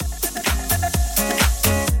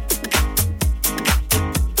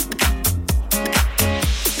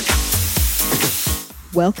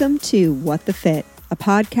Welcome to What the Fit, a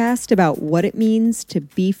podcast about what it means to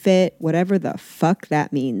be fit, whatever the fuck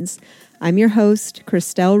that means. I'm your host,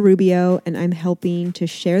 Christelle Rubio, and I'm helping to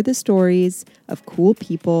share the stories of cool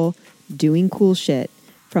people doing cool shit,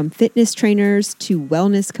 from fitness trainers to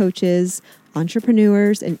wellness coaches,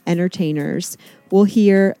 entrepreneurs, and entertainers. We'll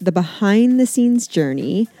hear the behind-the-scenes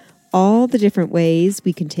journey, all the different ways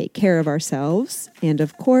we can take care of ourselves, and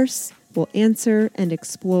of course, we'll answer and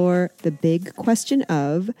explore the big question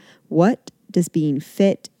of what does being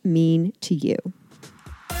fit mean to you?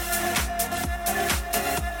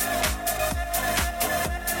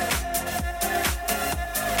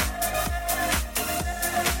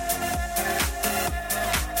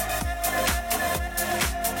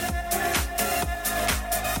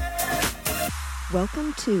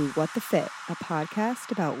 Welcome to What the Fit, a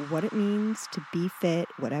podcast about what it means to be fit,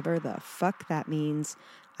 whatever the fuck that means.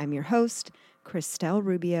 I'm your host, Christelle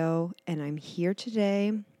Rubio, and I'm here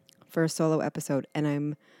today for a solo episode, and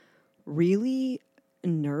I'm really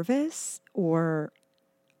nervous, or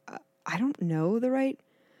I don't know the right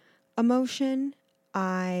emotion.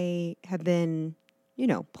 I have been,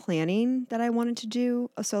 planning that I wanted to do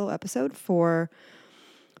a solo episode for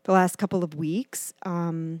the last couple of weeks.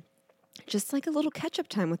 Just like a little catch-up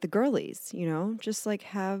time with the girlies, just like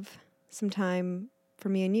have some time for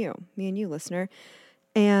me and you, listener.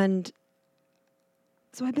 And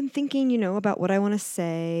so I've been thinking, about what I want to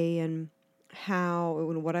say and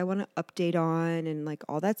what I want to update on and like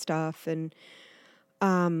all that stuff. And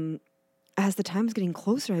as the time was getting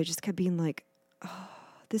closer, I just kept being like, oh,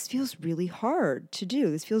 this feels really hard to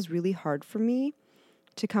do. This feels really hard for me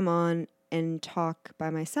to come on and talk by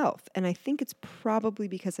myself. And I think it's probably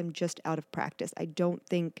because I'm just out of practice. I don't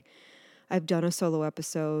think I've done a solo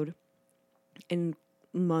episode in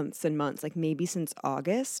months and months, like maybe since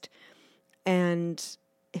August. And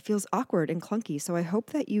it feels awkward and clunky. So I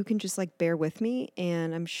hope that you can just like bear with me,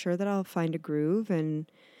 and I'm sure that I'll find a groove and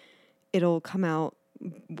it'll come out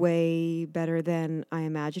way better than I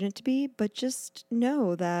imagine it to be. But just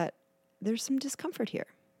know that there's some discomfort here.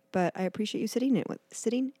 But I appreciate you sitting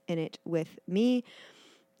in it with me.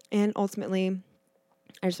 And ultimately,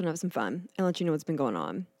 I just want to have some fun and let you know what's been going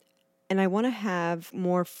on. And I want to have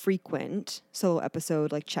more frequent solo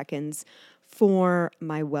episode, like check-ins, for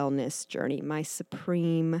my wellness journey, my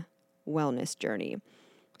supreme wellness journey.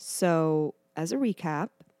 So as a recap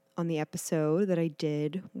on the episode that I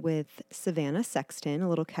did with Savannah Sexton, a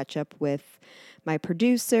little catch up with my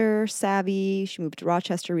producer, Savvy. She moved to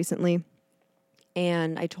Rochester recently.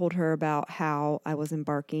 And I told her about how I was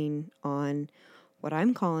embarking on what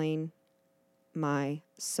I'm calling my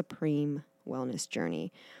supreme wellness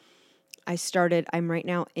journey. I'm right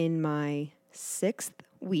now in my 6th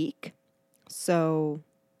week. So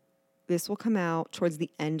this will come out towards the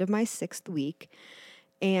end of my 6th week.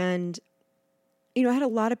 And, I had a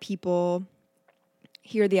lot of people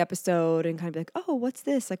hear the episode and kind of be like, oh, what's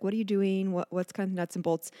this? Like, what are you doing? What's kind of nuts and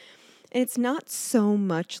bolts? And it's not so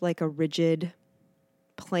much like a rigid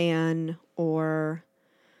plan or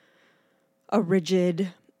a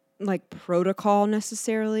rigid like protocol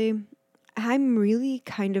necessarily. I'm really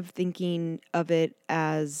kind of thinking of it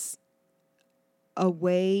as a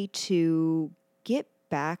way to get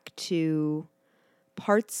back to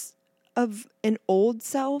parts of an old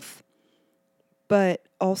self, but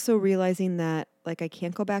also realizing that like I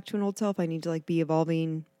can't go back to an old self. I need to like be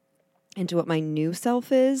evolving into what my new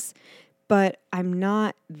self is, but I'm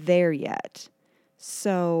not there yet.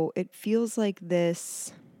 So it feels like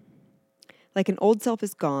this, like an old self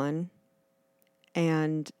is gone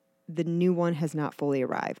and the new one has not fully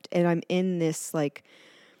arrived. And I'm in this like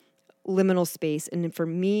liminal space. And for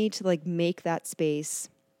me to like make that space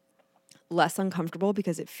less uncomfortable,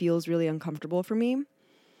 because it feels really uncomfortable for me,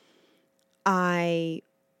 I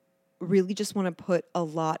really just want to put a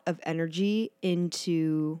lot of energy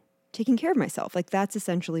into taking care of myself. Like that's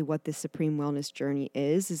essentially what this supreme wellness journey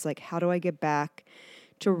is like, how do I get back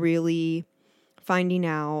to really finding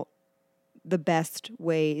out the best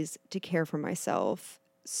ways to care for myself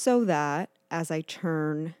so that as I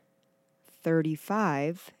turn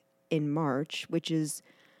 35 in March, which is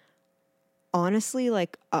honestly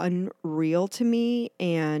like unreal to me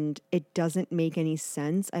and it doesn't make any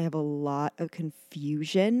sense. I have a lot of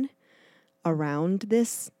confusion around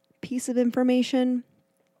this piece of information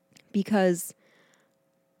because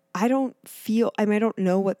I don't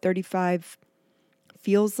know what 35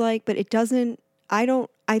 feels like, but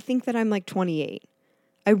I think that I'm like 28.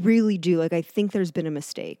 I really do. Like, I think there's been a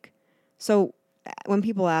mistake. So when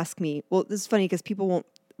people ask me, well, this is funny because people won't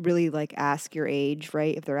really like ask your age,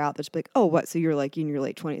 right? If they're out, they're just like, oh, what? So you're like in your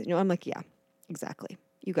late 20s. I'm like, yeah, exactly.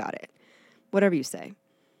 You got it. Whatever you say.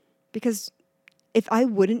 Because if I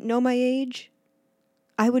wouldn't know my age,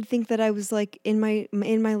 I would think that I was like in my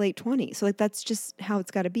late 20s. So like that's just how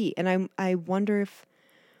it's got to be. And I wonder if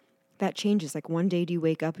that changes. Like one day do you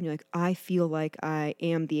wake up and you're like, I feel like I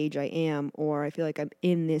am the age I am, or I feel like I'm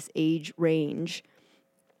in this age range,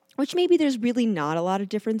 which maybe there's really not a lot of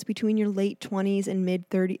difference between your late 20s and mid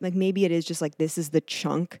 30s. Like maybe it is just like this is the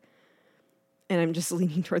chunk and I'm just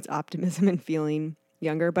leaning towards optimism and feeling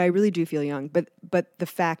younger, but I really do feel young. But the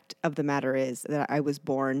fact of the matter is that I was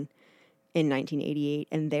born in 1988,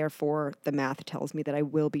 and therefore the math tells me that I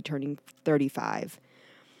will be turning 35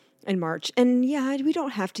 in March. And yeah, we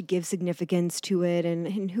don't have to give significance to it,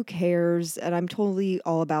 and who cares? And I'm totally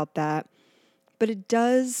all about that. But it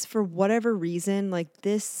does, for whatever reason, like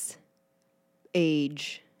this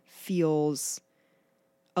age feels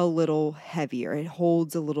a little heavier. It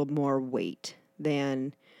holds a little more weight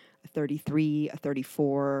than a 33, a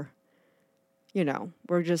 34. You know,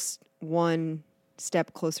 we're just one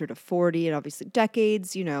step closer to 40, and obviously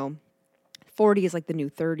decades, 40 is like the new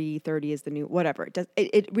 30, 30 is the new whatever.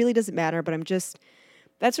 It really doesn't matter, but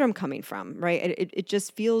that's where I'm coming from, right? It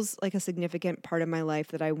just feels like a significant part of my life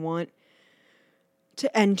that I want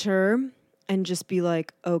to enter and just be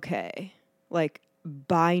like, okay, like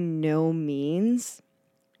by no means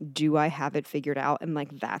do I have it figured out? And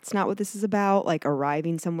like, that's not what this is about. Like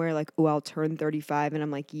arriving somewhere like, oh, I'll turn 35. And I'm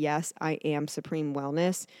like, yes, I am Supreme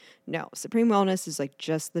Wellness. No, Supreme Wellness is like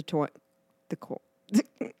just the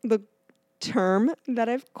term that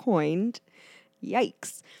I've coined.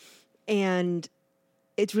 Yikes. And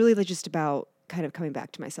it's really like just about kind of coming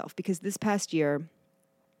back to myself, because this past year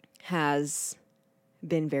has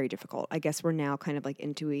been very difficult. I guess we're now kind of like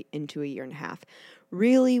into a year and a half.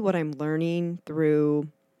 Really what I'm learning through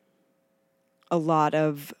a lot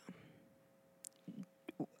of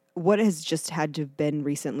what has just had to have been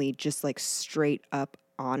recently, just like straight up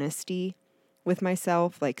honesty with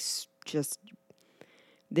myself. Like just,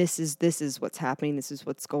 this is what's happening. This is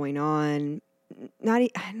what's going on. I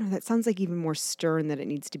don't know, that sounds like even more stern than it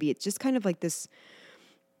needs to be. It's just kind of like this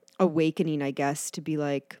awakening, I guess, to be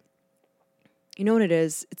like, you know what it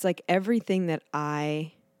is? It's like everything that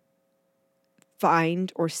I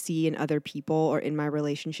find or see in other people or in my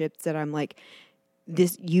relationships that I'm like,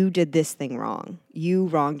 this, you did this thing wrong. You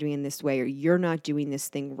wronged me in this way, or you're not doing this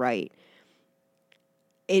thing right.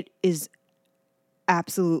 It is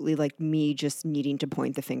absolutely like me just needing to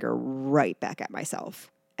point the finger right back at myself.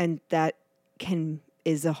 And that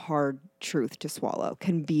is a hard truth to swallow,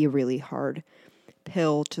 can be a really hard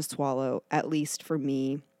pill to swallow, at least for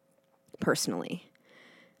me personally.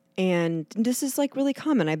 And this is like really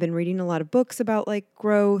common. I've been reading a lot of books about like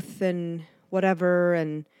growth and whatever.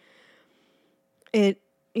 And it,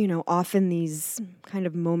 often these kind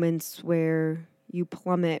of moments where you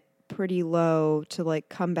plummet pretty low to like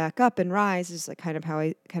come back up and rise is like kind of how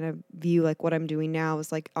I kind of view like what I'm doing now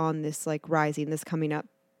is like on this like rising, this coming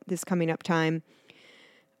up time.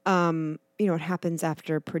 It happens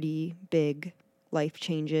after pretty big life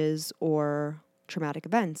changes or traumatic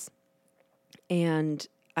events. And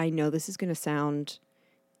I know this is going to sound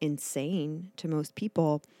insane to most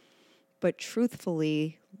people, but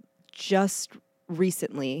truthfully, just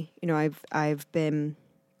recently, I've been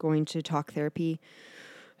going to talk therapy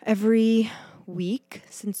every week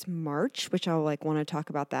since March, which I'll like want to talk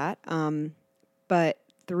about that. But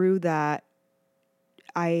through that,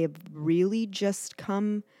 I have really just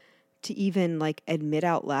come to even like admit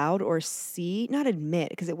out loud or not admit,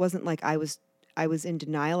 because it wasn't like I was in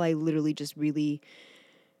denial. I literally just really,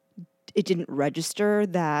 it didn't register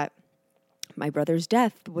that my brother's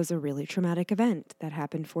death was a really traumatic event that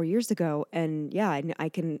happened 4 years ago. And yeah,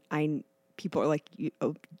 people are like,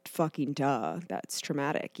 oh, fucking duh, that's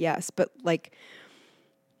traumatic. Yes. But like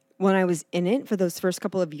when I was in it for those first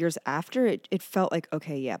couple of years after, it felt like,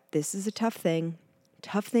 okay, yeah, this is a tough thing.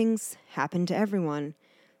 Tough things happen to everyone.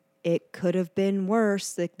 It could have been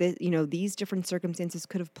worse. Like, these different circumstances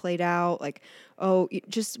could have played out. Like,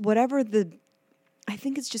 just whatever I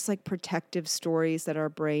think it's just like protective stories that our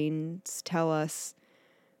brains tell us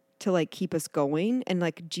to like keep us going. And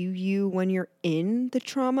like, when you're in the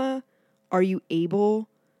trauma, are you able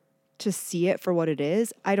to see it for what it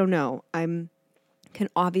is? I don't know. Can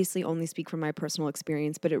obviously only speak from my personal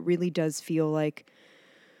experience, but it really does feel like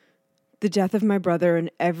the death of my brother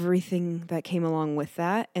and everything that came along with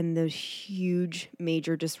that, and the huge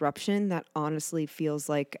major disruption that honestly feels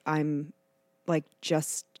like I'm like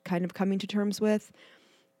just kind of coming to terms with.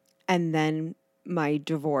 And then my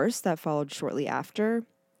divorce that followed shortly after,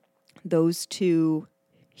 those two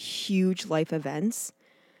huge life events.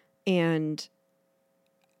 And,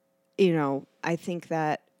 I think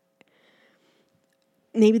that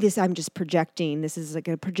maybe I'm just projecting. This is like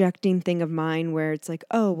a projecting thing of mine where it's like,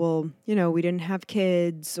 oh, well, we didn't have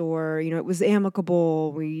kids, or, it was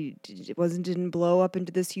amicable. Didn't blow up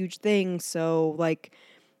into this huge thing. So like,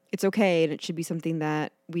 it's okay. And it should be something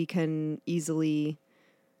that we can easily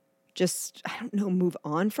just, I don't know, move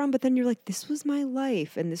on from. But then you're like, this was my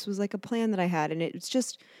life. And this was like a plan that I had. And it's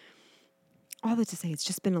just, all that to say, it's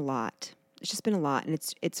just been a lot. It's just been a lot, and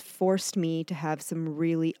it's forced me to have some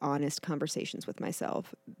really honest conversations with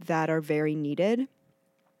myself that are very needed.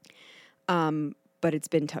 But it's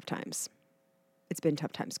been tough times. It's been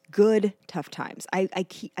tough times. Good tough times.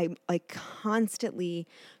 I'm like constantly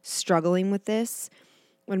struggling with this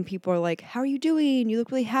when people are like, "How are you doing? You look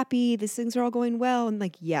really happy. These things are all going well." And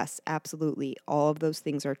like, yes, absolutely, all of those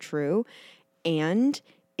things are true, and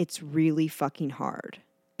it's really fucking hard.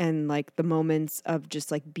 And like the moments of just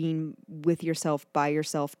like being with yourself, by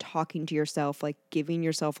yourself, talking to yourself, like giving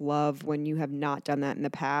yourself love when you have not done that in the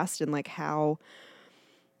past, and like how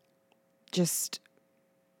just,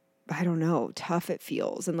 I don't know, tough it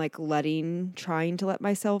feels, and like trying to let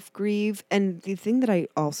myself grieve. And the thing that I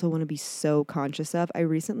also want to be so conscious of, I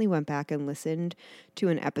recently went back and listened to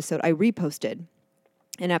an episode. I reposted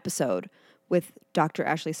an episode with Dr.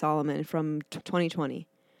 Ashley Solomon from 2020.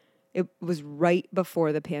 It was right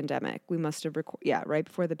before the pandemic. We must have right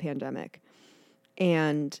before the pandemic.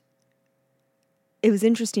 And it was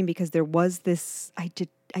interesting because there was this, I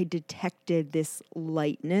detected this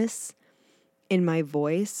lightness in my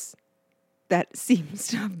voice that seems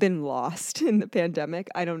to have been lost in the pandemic.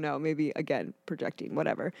 I don't know, maybe again, projecting,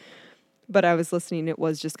 whatever. But I was listening, it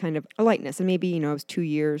was just kind of a lightness. And maybe, it was 2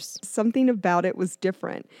 years. Something about it was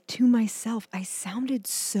different. To myself, I sounded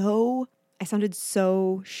so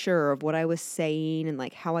sure of what I was saying, and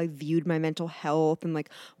like how I viewed my mental health, and like,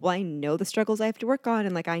 well, I know the struggles I have to work on,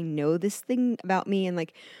 and like I know this thing about me, and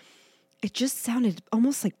like it just sounded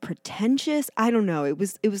almost like pretentious. I don't know. It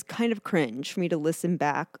was kind of cringe for me to listen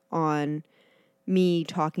back on me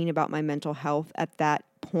talking about my mental health at that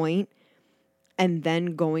point, and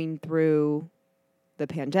then going through the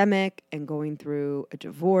pandemic and going through a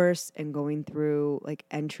divorce and going through like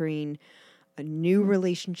entering a new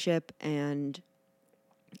relationship and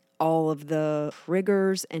all of the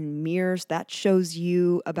triggers and mirrors that shows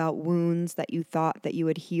you about wounds that you thought that you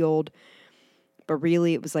had healed. But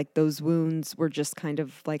really it was like those wounds were just kind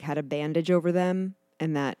of like had a bandage over them,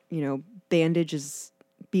 and that, bandage is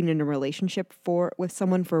being in a relationship with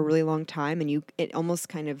someone for a really long time, and it almost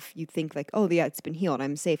kind of, you think like, oh yeah, it's been healed.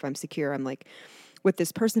 I'm safe. I'm secure. I'm like with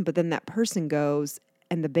this person, but then that person goes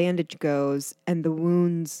and the bandage goes and the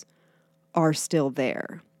wounds are still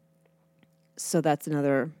there. So that's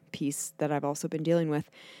another piece that I've also been dealing with.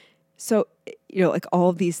 So, like all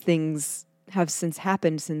of these things have since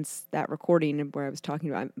happened since that recording where I was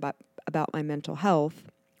talking about my mental health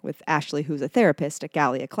with Ashley, who's a therapist at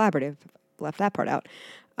Gallia Collaborative. Left that part out.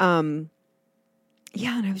 Yeah, and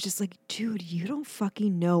I was just like, dude, you don't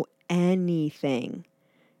fucking know anything.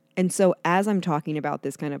 And so as I'm talking about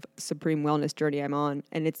this kind of supreme wellness journey I'm on,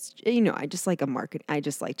 and it's, I just like I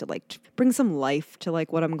just like to bring some life to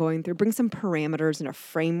like what I'm going through, bring some parameters and a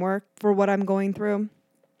framework for what I'm going through.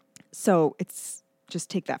 So it's just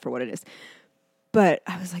take that for what it is. But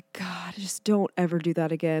I was like, God, just don't ever do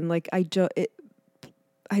that again. Like I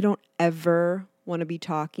don't ever want to be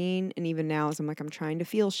talking. And even now, as I'm like, I'm trying to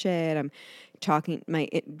feel shit. I'm talking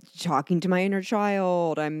to my inner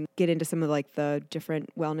child. I'm get into some of like the different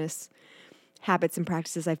wellness habits and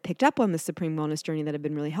practices I've picked up on the Supreme Wellness journey that have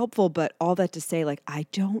been really helpful. But all that to say, like, I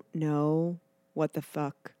don't know what the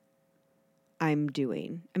fuck I'm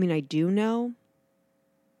doing. I mean, I do know,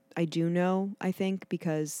 I think,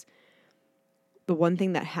 because the one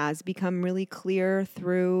thing that has become really clear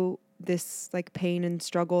through this like pain and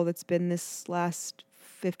struggle that's been this last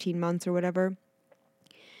 15 months or whatever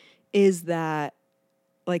is that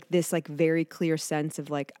like this like very clear sense of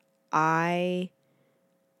like, I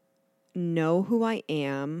know who I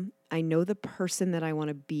am. I know the person that I want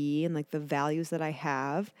to be and like the values that I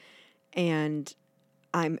have. And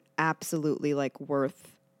I'm absolutely like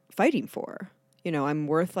worth fighting for. I'm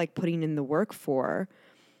worth like putting in the work for,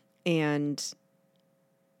 and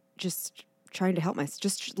just trying to help myself,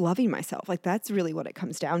 just loving myself. Like that's really what it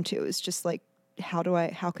comes down to, is just like, how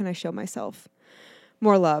can I show myself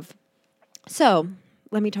more love? So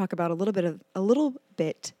let me talk about a little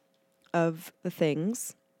bit of the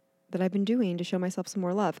things that I've been doing to show myself some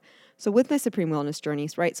more love. So with my Supreme Wellness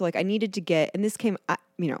journeys, right? So like I needed to get, and this came out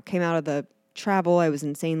of the travel. I was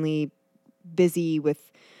insanely busy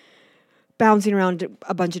with bouncing around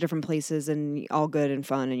a bunch of different places and all good and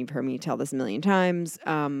fun. And you've heard me tell this a million times,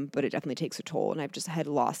 but it definitely takes a toll. And I've just had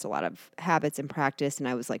lost a lot of habits and practice. And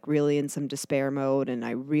I was like really in some despair mode. And I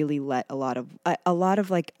really let a lot of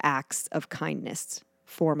like acts of kindness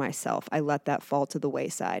for myself. I let that fall to the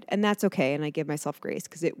wayside, and that's okay. And I give myself grace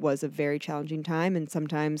because it was a very challenging time. And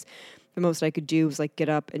sometimes the most I could do was like get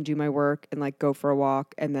up and do my work and like go for a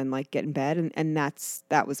walk and then like get in bed. And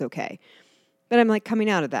that was okay. But I'm like coming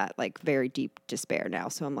out of that like very deep despair now.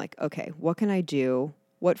 So I'm like, okay, what can I do?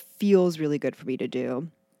 What feels really good for me to do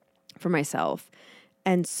for myself?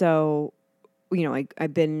 And so,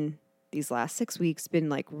 I've been these last 6 weeks been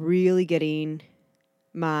like really getting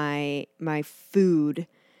my food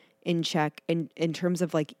in check in terms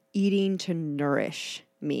of like eating to nourish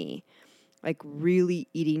me, like really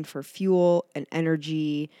eating for fuel and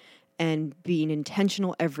energy and being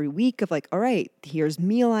intentional every week of like, all right, here's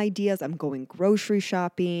meal ideas. I'm going grocery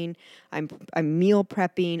shopping. I'm meal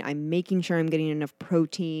prepping. I'm making sure I'm getting enough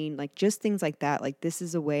protein, like just things like that. Like this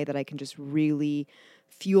is a way that I can just really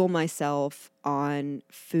fuel myself on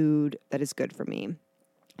food that is good for me.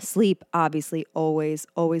 Sleep, obviously, always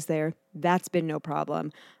there. That's been no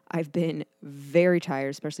problem. I've been very tired,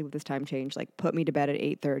 especially with this time change. Like, put me to bed at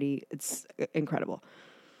 8:30. It's incredible.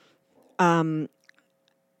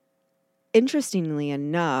 Interestingly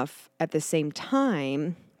enough, at the same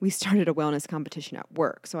time, we started a wellness competition at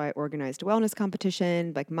work. So I organized a wellness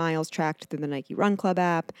competition, like miles tracked through the Nike Run Club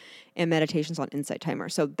app, and meditations on Insight Timer.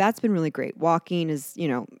 So that's been really great. Walking is,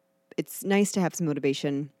 it's nice to have some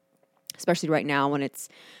motivation, especially right now when it's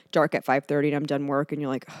dark at 5:30 and I'm done work and you're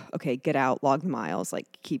like, okay, get out, log the miles, like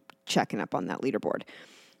keep checking up on that leaderboard.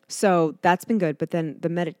 So that's been good. But then the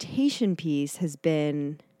meditation piece has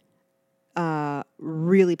been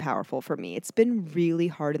really powerful for me. It's been really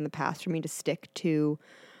hard in the past for me to stick to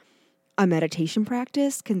a meditation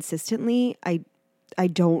practice consistently. I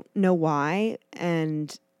don't know why.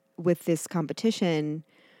 And with this competition,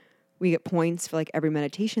 we get points for like every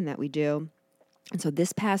meditation that we do. And so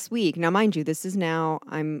this past week, now mind you, this is now,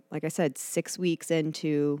 I'm, like I said, 6 weeks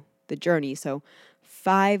into the journey. So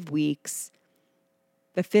 5 weeks,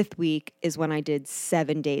 the 5th week is when I did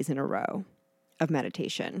 7 days in a row of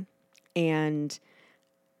meditation. And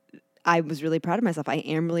I was really proud of myself. I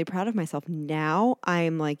am really proud of myself. Now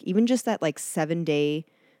I'm like, even just that like 7-day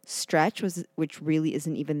stretch which really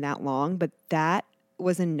isn't even that long, but that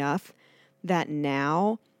was enough that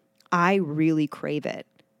now I really crave it.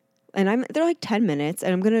 And they're like 10 minutes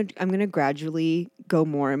and I'm gonna gradually go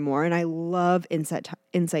more and more. And I love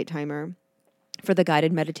Insight Timer for the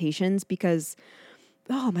guided meditations because,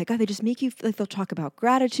 oh my God, they just make you like, they'll talk about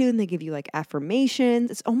gratitude and they give you like affirmations.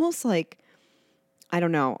 It's almost like, I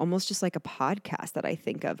don't know, almost just like a podcast that I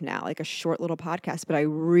think of now, like a short little podcast, but I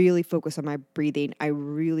really focus on my breathing. I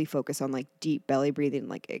really focus on like deep belly breathing,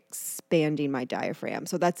 like expanding my diaphragm.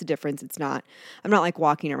 So that's the difference. I'm not like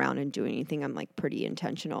walking around and doing anything. I'm like pretty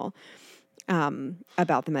intentional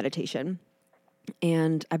about the meditation.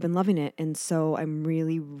 And I've been loving it. And so I'm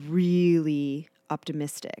really, really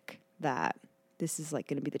optimistic that this is like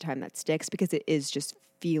going to be the time that sticks because it is just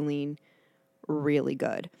feeling really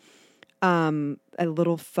good. A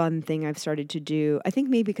little fun thing I've started to do, I think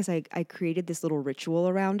maybe because I created this little ritual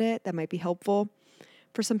around it that might be helpful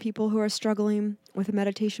for some people who are struggling with a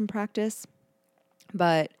meditation practice.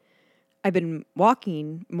 But I've been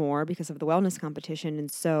walking more because of the wellness competition.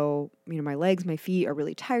 And so, my legs, my feet are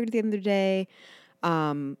really tired at the end of the day.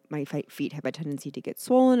 My feet have a tendency to get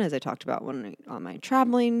swollen, as I talked about on my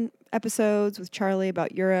traveling episodes with Charlie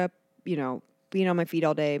about Europe. Being on my feet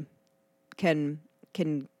all day can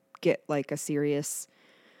get like a serious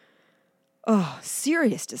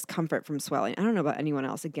discomfort from swelling. I don't know about anyone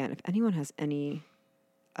else. Again, if anyone has any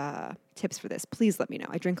tips for this, please let me know.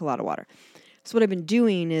 I drink a lot of water. So what I've been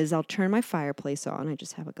doing is I'll turn my fireplace on. I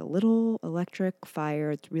just have like a little electric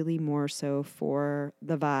fire. It's really more so for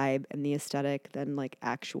the vibe and the aesthetic than like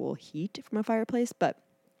actual heat from a fireplace. But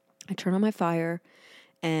I turn on my fire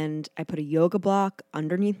and I put a yoga block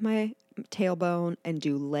underneath my tailbone and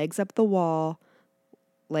do legs up the wall,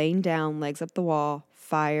 laying down, legs up the wall,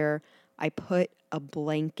 fire. I put a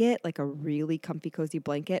blanket, like a really comfy, cozy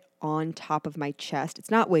blanket on top of my chest.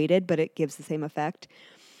 It's not weighted, but it gives the same effect.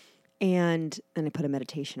 And then I put a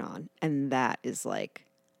meditation on, and that is like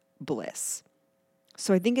bliss.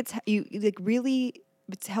 So I think it's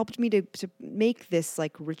helped me to make this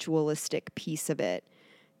like ritualistic piece of it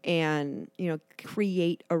and,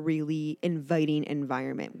 create a really inviting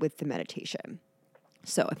environment with the meditation.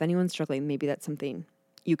 So if anyone's struggling, maybe that's something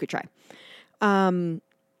you could try.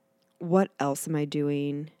 What else am I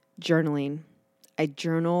doing? Journaling. I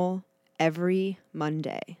journal every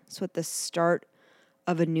Monday. So at the start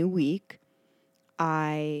of a new week,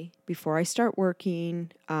 before I start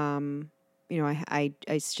working, I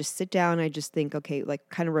just sit down. I just think, okay, like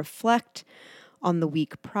kind of reflect on the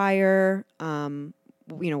week prior.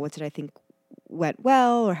 What did I think went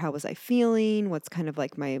well, or how was I feeling? What's kind of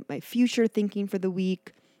like my future thinking for the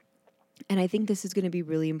week? And I think this is going to be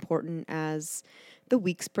really important as the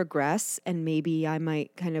weeks progress, and maybe I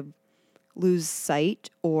might kind of lose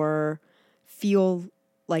sight or feel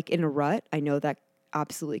like in a rut. I know that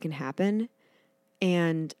absolutely can happen.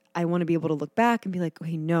 And I want to be able to look back and be like,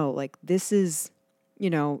 okay, no, like this is,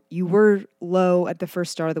 you were low at the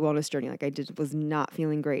first start of the wellness journey. Like was not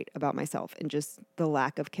feeling great about myself and just the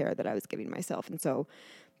lack of care that I was giving myself. And so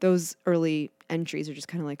those early entries are just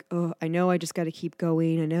kind of like, oh, I know I just got to keep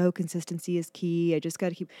going. I know consistency is key. I just got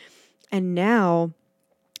to keep. And now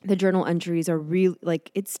the journal entries are really like,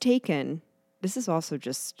 it's taken. This is also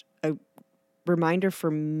just a reminder for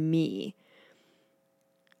me.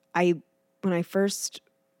 When I first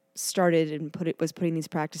started and was putting these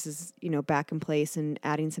practices, back in place and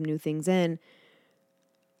adding some new things in,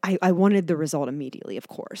 I wanted the result immediately, of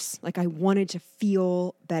course. Like I wanted to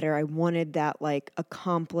feel better. I wanted that like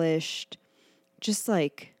accomplished, just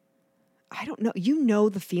like, I don't know,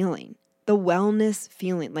 the feeling, the wellness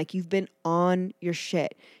feeling, like you've been on your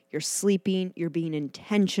shit. You're sleeping, you're being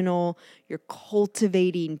intentional, you're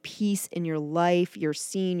cultivating peace in your life, you're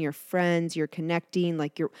seeing your friends, you're connecting,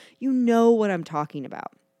 like you know what I'm talking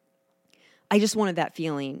about. I just wanted that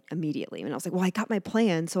feeling immediately. And I was like, well, I got my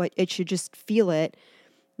plan, so it should just feel it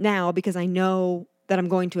now because I know that I'm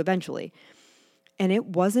going to eventually. And it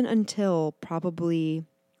wasn't until probably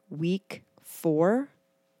week 4,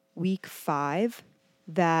 week 5,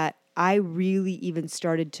 that I really even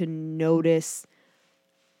started to notice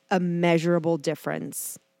a measurable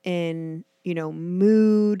difference in,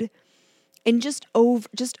 mood and just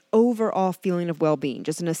overall feeling of well-being.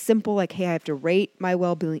 Just in a simple, like, hey, I have to rate my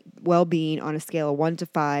well-being on a scale of 1 to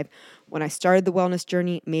 5. When I started the wellness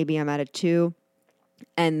journey, maybe I'm at a 2.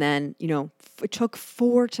 And then, it took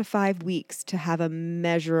 4 to 5 weeks to have a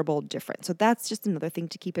measurable difference. So that's just another thing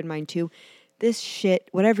to keep in mind too. This shit,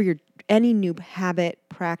 any new habit,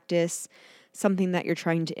 practice, something that you're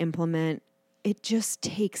trying to implement, it just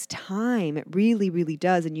takes time. It really, really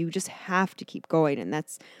does. And you just have to keep going. And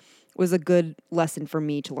was a good lesson for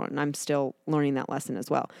me to learn. And I'm still learning that lesson as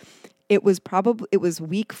well. It was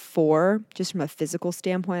week 4, just from a physical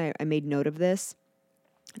standpoint. I made note of this,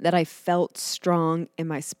 that I felt strong in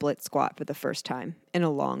my split squat for the first time in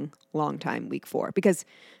a long, long time, week 4. Because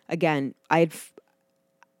again, I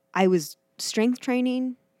was strength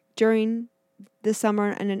training during the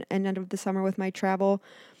summer and end of the summer with my travel.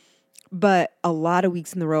 But a lot of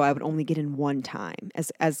weeks in a row, I would only get in one time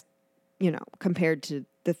as compared to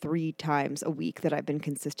the 3 times a week that I've been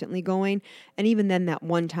consistently going. And even then, that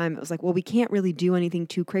one time, it was like, well, we can't really do anything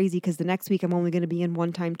too crazy because the next week I'm only going to be in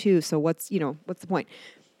one time too. So what's the point?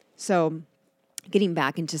 So getting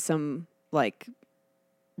back into some like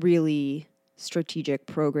really strategic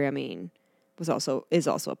programming is also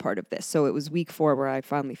a part of this. So it was week 4 where I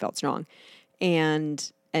finally felt strong.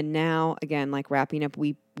 And now, again, like wrapping up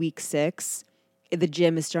week 6, the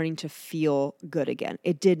gym is starting to feel good again.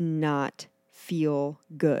 It did not feel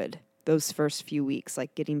good those first few weeks,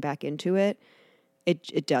 like getting back into it.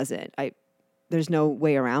 It doesn't. There's no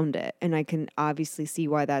way around it. And I can obviously see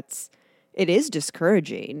why it is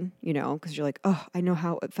discouraging, because you're like, oh, I know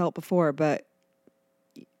how it felt before, but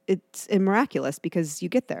it's miraculous because you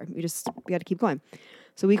get there. You got to keep going.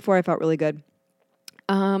 So week 4, I felt really good.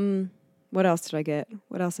 What else did I get?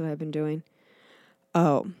 What else have I been doing?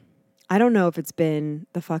 Oh, I don't know if it's been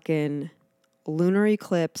the fucking lunar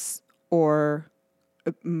eclipse or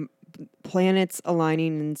planets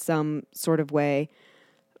aligning in some sort of way,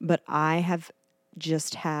 but I have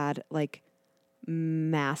just had like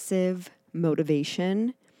massive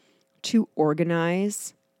motivation to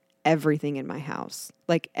organize everything in my house.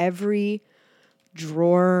 Like every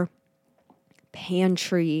drawer,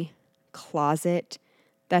 pantry, closet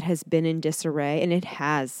that has been in disarray, and it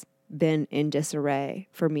has been in disarray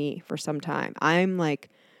for me for some time. I'm like,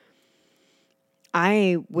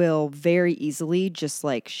 I will very easily just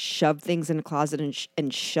like shove things in a closet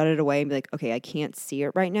and shut it away and be like, okay, I can't see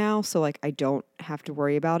it right now. So like, I don't have to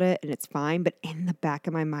worry about it and it's fine. But in the back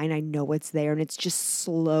of my mind, I know it's there and it's just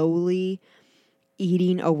slowly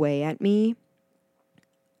eating away at me.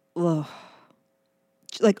 Ugh.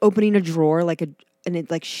 Like opening a drawer, and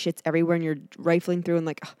it like shits everywhere and you're rifling through and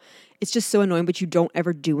like, ugh, it's just so annoying, but you don't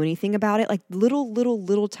ever do anything about it. Like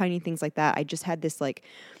little tiny things like that. I just had this like,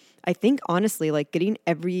 I think honestly, like getting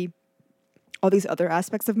every all these other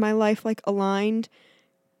aspects of my life like aligned,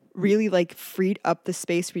 really like freed up the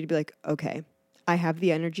space for you to be like, okay, I have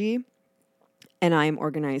the energy and I am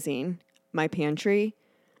organizing my pantry,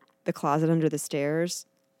 the closet under the stairs,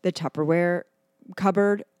 the Tupperware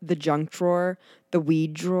cupboard, the junk drawer, the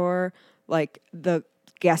weed drawer, like the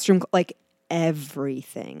guest room, like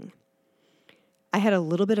everything. I had a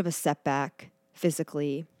little bit of a setback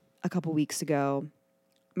physically a couple weeks ago.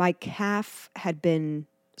 My calf had been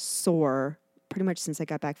sore pretty much since I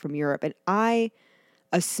got back from Europe. And I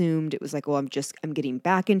assumed it was like, well, I'm getting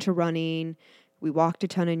back into running. We walked a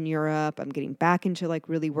ton in Europe. I'm getting back into like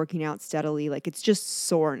really working out steadily. Like it's just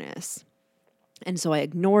soreness. And so I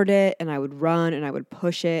ignored it and I would run and I would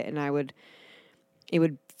push it and it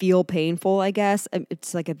would feel painful, I guess.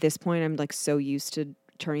 It's like at this point, I'm like so used to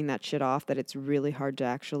turning that shit off that it's really hard to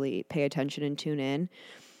actually pay attention and tune in.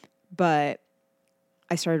 But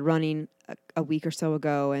I started running a week or so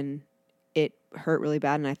ago and it hurt really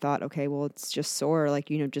bad. And I thought, okay, well, it's just sore. Like,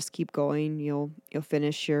 just keep going. You'll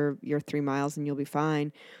finish your 3 miles and you'll be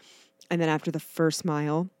fine. And then after the first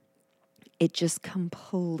mile, it just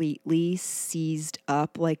completely seized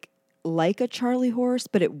up like a Charlie horse,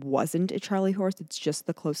 but it wasn't a Charlie horse. It's just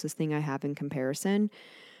the closest thing I have in comparison.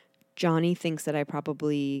 Johnny thinks that I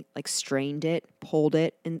probably like strained it, pulled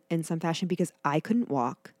it in some fashion because I couldn't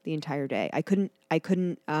walk the entire day. I couldn't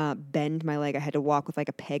bend my leg. I had to walk with like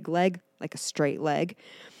a peg leg, like a straight leg.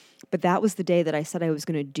 But that was the day that I said I was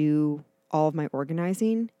going to do all of my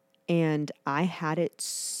organizing. And I had it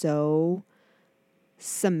so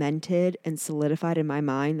cemented and solidified in my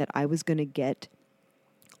mind that I was going to get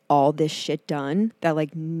all this shit done that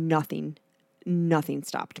like nothing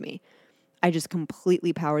stopped me. I just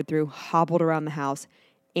completely powered through, hobbled around the house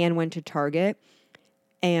and went to Target.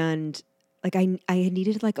 And like I had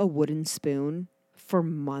needed like a wooden spoon for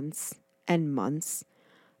months and months.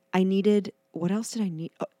 I needed, what else did I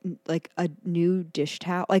need? Like a new dish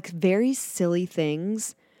towel, like very silly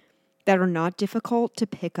things that are not difficult to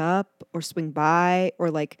pick up or swing by or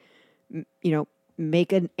like,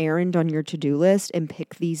 make an errand on your to-do list and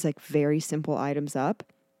pick these like very simple items up.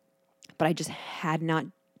 But I just had not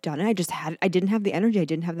done it. I didn't have the energy. I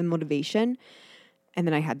didn't have the motivation. And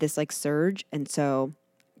then I had this like surge. And so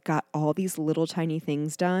got all these little tiny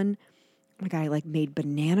things done. Like I like made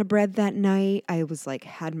banana bread that night. I was like,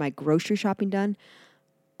 had my grocery shopping done.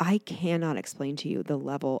 I cannot explain to you the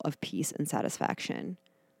level of peace and satisfaction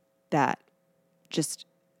that just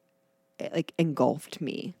like engulfed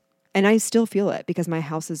me. And I still feel it because my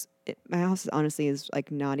house is honestly is like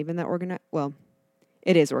not even that organized. Well,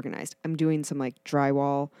 it is organized. I'm doing some like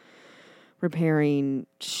drywall repairing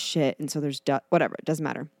shit. And so there's whatever. It doesn't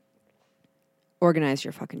matter. Organize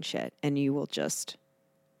your fucking shit and you will just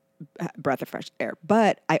breath of fresh air.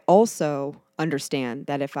 But I also understand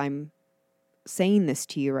that if I'm saying this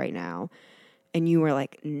to you right now and you are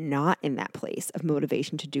like not in that place of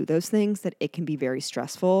motivation to do those things, that it can be very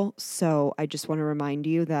stressful. So I just want to remind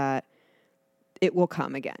you that it will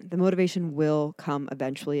come again. The motivation will come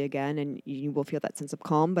eventually again and you will feel that sense of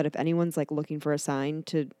calm. But if anyone's like looking for a sign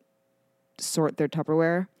to sort their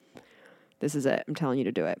Tupperware, this is it. I'm telling you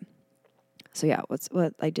to do it. So yeah,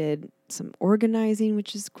 what I did some organizing,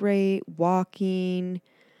 which is great, walking,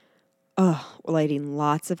 lighting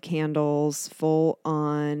lots of candles, full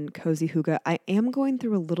on cozy hygge. I am going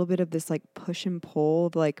through a little bit of this like push and pull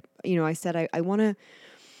of like, I said I want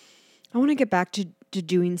to get back to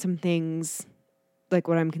doing some things like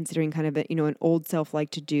what I'm considering kind of an old self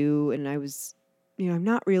like to do. And I was, I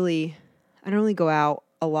don't really go out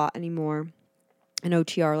a lot anymore. An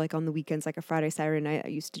OTR like on the weekends, like a Friday, Saturday night, I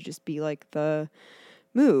used to just be like the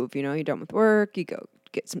move, you're done with work, you go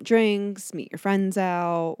get some drinks, meet your friends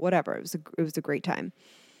out, whatever. It was a great time.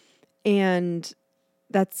 And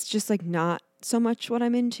that's just like not so much what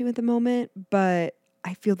I'm into at the moment, but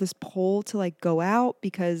I feel this pull to like go out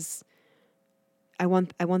because I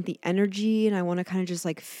want the energy and I want to kind of just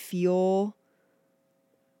like feel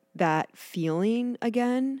that feeling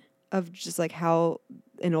again of just like how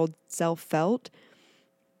an old self felt.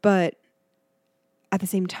 But at the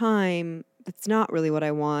same time, that's not really what I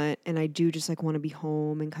want. And I do just like want to be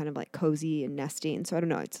home and kind of like cozy and nesty. And so I don't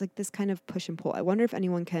know, it's like this kind of push and pull. I wonder if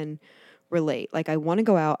anyone can relate. Like I want to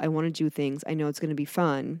go out, I want to do things. I know it's going to be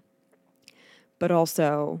fun, but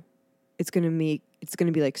also it's going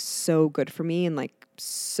to be like so good for me and like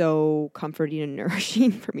so comforting and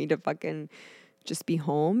nourishing for me to fucking just be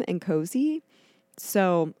home and cozy.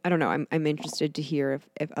 So I don't know. I'm interested to hear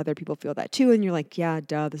if other people feel that too. And you're like, yeah,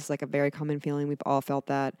 duh, this is like a very common feeling. We've all felt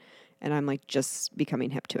that. And I'm like just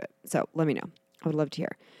becoming hip to it. So let me know. I would love to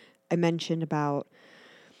hear. I mentioned about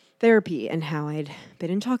therapy and how I'd been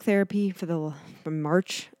in talk therapy from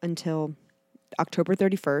March until October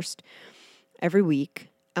 31st every week,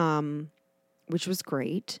 which was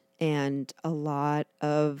great. And a lot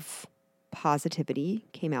of positivity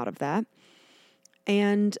came out of that.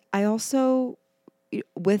 And I also,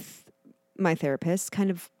 with my therapist,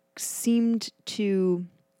 kind of seemed to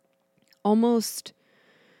almost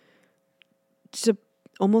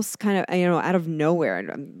kind of, out of nowhere,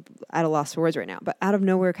 and I'm at a loss for words right now, but out of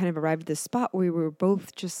nowhere kind of arrived at this spot where we were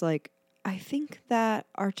both just like, I think that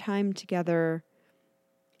our time together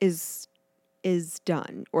is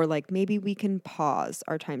done, or like maybe we can pause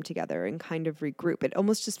our time together and kind of regroup. It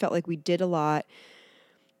almost just felt like we did a lot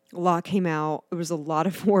came out. It was a lot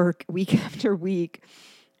of work week after week.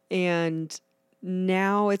 And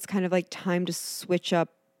now it's kind of like time to switch up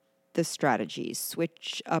the strategies,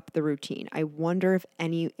 switch up the routine. I wonder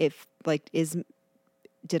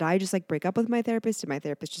did I just like break up with my therapist? Did my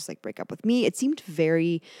therapist just like break up with me? It seemed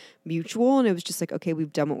very mutual, and it was just like, okay,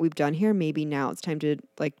 we've done what we've done here. Maybe now it's time to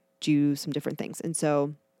like do some different things. And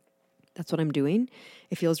so that's what I'm doing.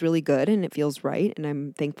 It feels really good and it feels right. And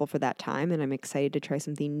I'm thankful for that time. And I'm excited to try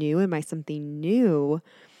something new. And my something new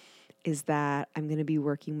is that I'm going to be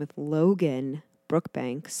working with Logan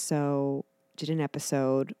Brookbank. So did an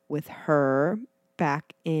episode with her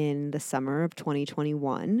back in the summer of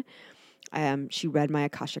 2021. She read my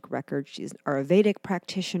Akashic record. She's an Ayurvedic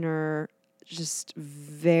practitioner, just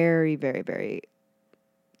very, very, very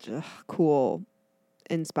cool,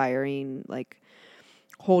 inspiring, like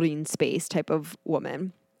holding space type of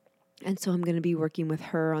woman. And so I'm going to be working with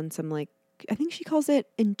her on some, like, I think she calls it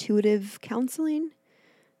intuitive counseling.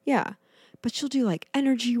 Yeah. But she'll do like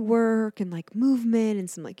energy work and like movement and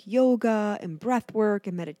some like yoga and breath work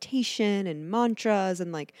and meditation and mantras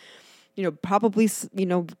and like, probably,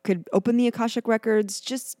 could open the Akashic records.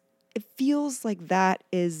 Just, it feels like that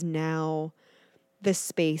is now the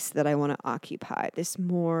space that I want to occupy. This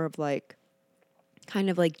more of like, kind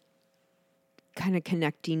of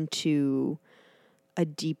connecting to a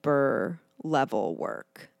deeper level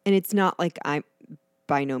work. And it's not like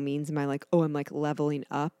by no means am I like, oh, I'm like leveling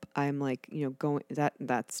up. I'm like,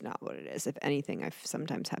 that's not what it is. If anything, I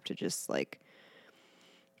sometimes have to just like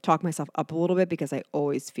talk myself up a little bit because I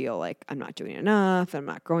always feel like I'm not doing enough, I'm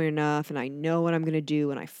not growing enough, and I know what I'm going to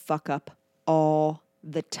do, and I fuck up all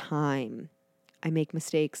the time. I make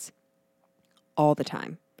mistakes all the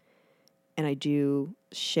time. And I do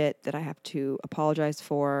shit that I have to apologize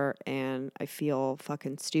for, and I feel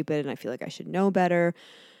fucking stupid, and I feel like I should know better.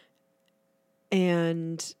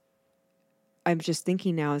 And I'm just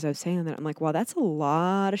thinking now as I was saying that, I'm like, wow, that's a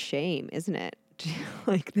lot of shame, isn't it?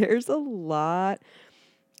 Like, there's a lot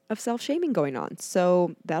of self-shaming going on.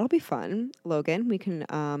 So that'll be fun, Logan. We can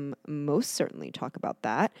most certainly talk about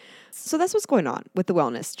that. So that's what's going on with the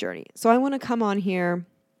wellness journey. So I want to come on here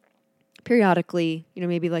periodically,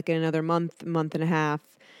 maybe like in another month and a half,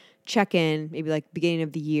 check in, maybe like beginning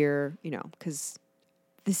of the year, because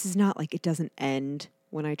this is not like, it doesn't end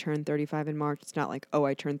when I turn 35 in March. It's not like, oh,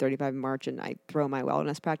 I turn 35 in March and I throw my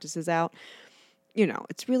wellness practices out.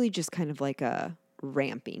 It's really just kind of like a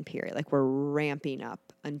ramping period. Like, we're ramping up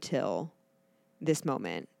until this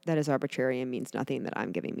moment that is arbitrary and means nothing, that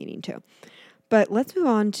I'm giving meaning to. But let's move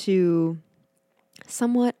on to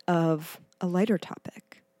somewhat of a lighter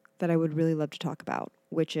topic that I would really love to talk about,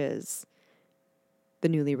 which is the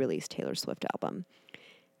newly released Taylor Swift album.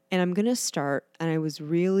 And I'm going to start, and I was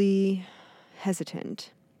really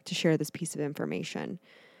hesitant to share this piece of information,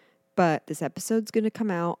 but this episode's going to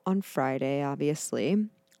come out on Friday, obviously.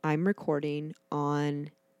 I'm recording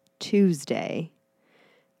on Tuesday,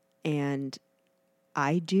 and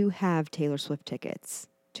I do have Taylor Swift tickets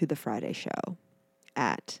to the Friday show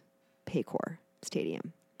at Paycor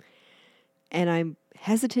Stadium. And I'm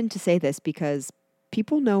hesitant to say this because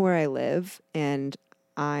people know where I live, and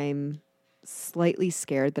I'm slightly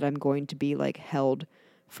scared that I'm going to be like held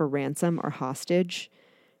for ransom or hostage,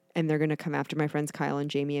 and they're going to come after my friends Kyle and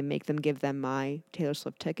Jamie and make them give them my Taylor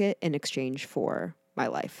Swift ticket in exchange for my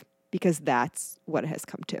life, because that's what it has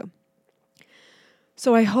come to.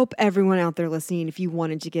 So I hope everyone out there listening, if you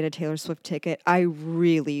wanted to get a Taylor Swift ticket, I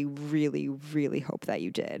really, really, really hope that you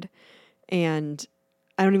did. And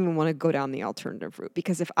I don't even want to go down the alternative route,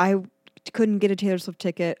 because if I couldn't get a Taylor Swift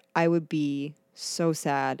ticket, I would be so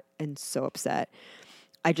sad and so upset.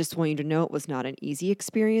 I just want you to know it was not an easy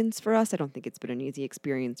experience for us. I don't think it's been an easy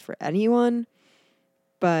experience for anyone,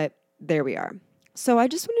 but there we are. So I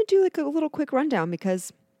just want to do like a little quick rundown,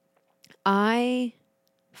 because I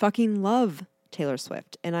fucking love Taylor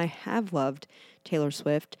Swift, and I have loved Taylor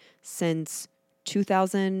Swift since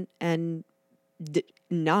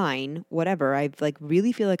 9, whatever. I've like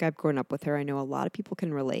really feel like I've grown up with her. I know a lot of people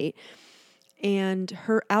can relate. And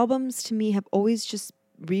her albums to me have always just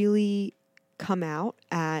really come out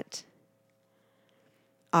at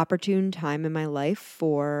opportune time in my life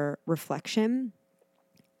for reflection.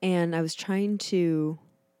 And I was trying to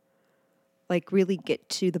like really get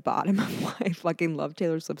to the bottom of why I fucking love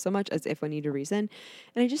Taylor Swift so much, as if I need a reason.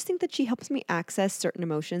 And I just think that she helps me access certain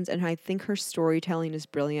emotions, and I think her storytelling is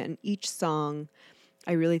brilliant. And each song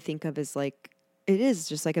I really think of as like, it is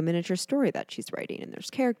just like a miniature story that she's writing, and there's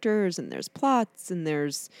characters and there's plots and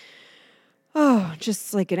there's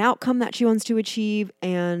just like an outcome that she wants to achieve.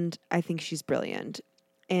 And I think she's brilliant.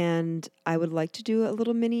 And I would like to do a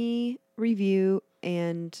little mini review,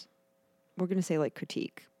 and we're going to say like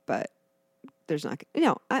critique, but there's not,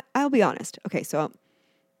 I'll be honest. Okay. So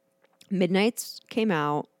Midnights came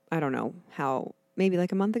out, I don't know how, maybe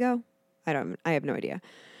like a month ago. I have no idea.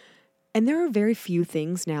 And there are very few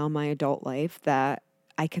things now in my adult life that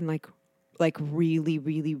I can like really,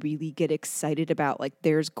 really, really get excited about. Like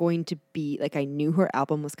there's going to be, like I knew her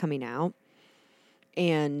album was coming out,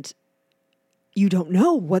 and you don't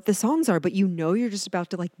know what the songs are, but you're just about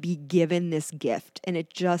to like be given this gift, and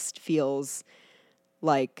it just feels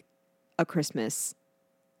like a Christmas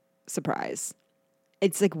surprise.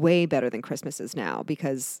 It's like way better than Christmas is now,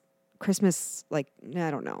 because Christmas, like,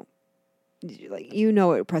 I don't know. Like,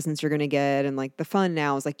 what presents you're going to get. And like the fun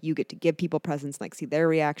now is like you get to give people presents and like see their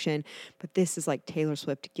reaction. But this is like Taylor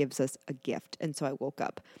Swift gives us a gift. And so I woke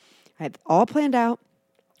up. I had all planned out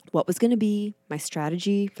what was going to be my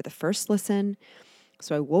strategy for the first listen.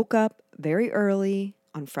 So I woke up very early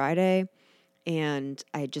on Friday, and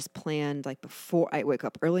I had just planned like before I wake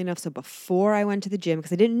up early enough. So before I went to the gym,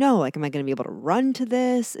 because I didn't know, like, am I going to be able to run to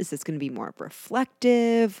this? Is this going to be more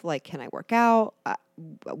reflective? Like, can I work out?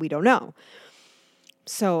 We don't know.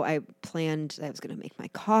 So I planned, I was going to make my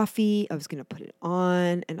coffee. I was going to put it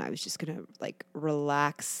on, and I was just going to like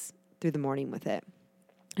relax through the morning with it.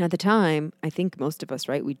 And at the time, I think most of us,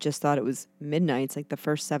 right, we just thought it was Midnights, like the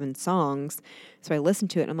first 7 songs. So I listened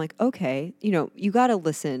to it and I'm like, okay, you got to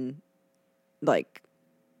listen like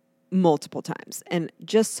multiple times. And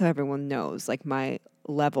just so everyone knows, like my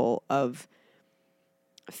level of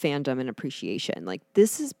fandom and appreciation, like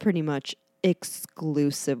this is pretty much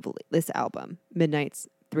exclusively this album, Midnight's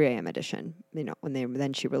 3 a.m. edition,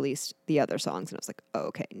 then she released the other songs, and I was like, oh,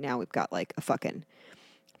 okay, now we've got like a fucking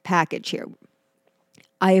package here.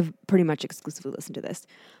 I have pretty much exclusively listened to this.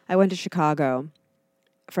 I went to Chicago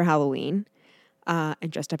for Halloween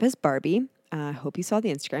and dressed up as Barbie. I hope you saw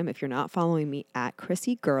the Instagram. If you're not following me at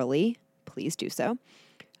Chrissy Girly, please do so.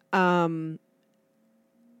 And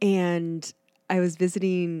I was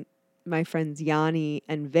visiting my friends Yanni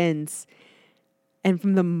and Vince. And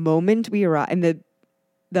from the moment we arrived, and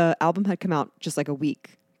the album had come out just like a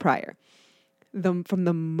week prior. From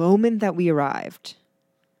the moment that we arrived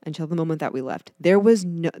until the moment that we left, there was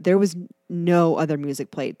no other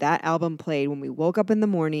music played. That album played when we woke up in the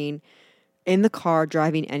morning, in the car,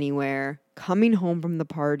 driving anywhere, coming home from the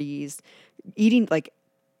parties, eating, like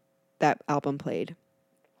that album played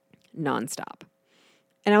nonstop.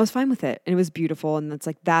 And I was fine with it. And it was beautiful. And it's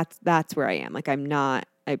like, that's where I am. Like I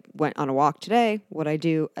went on a walk today. What I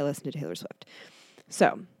do, I listen to Taylor Swift.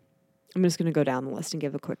 So I'm just going to go down the list and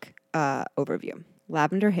give a quick overview.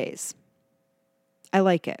 Lavender Haze. I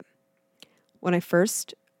like it. When I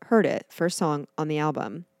first heard it, first song on the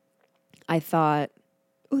album, I thought,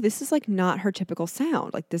 oh, this is like not her typical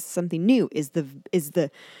sound. Like this is something new. Is the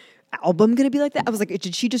album going to be like that? I was like,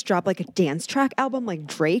 did she just drop like a dance track album like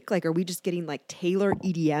Drake? Like, are we just getting like Taylor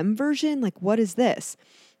EDM version? Like, what is this?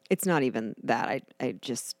 It's not even that. I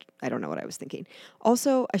don't know what I was thinking.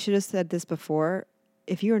 Also, I should have said this before.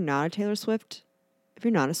 If you're not a Taylor Swift, if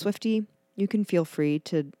you're not a Swiftie, you can feel free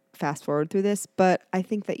to fast forward through this, but I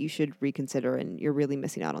think that you should reconsider, and you're really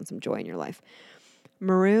missing out on some joy in your life.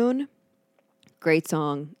 Maroon, great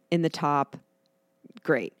song, In the Top,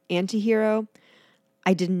 great. Antihero,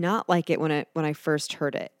 I did not like it when I first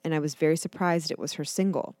heard it, and I was very surprised it was her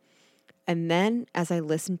single. And then as I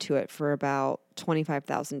listened to it for about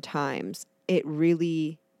 25,000 times, it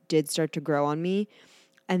really did start to grow on me.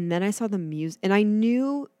 And then I saw the music, and I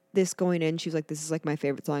knew this going in. She was like, this is like my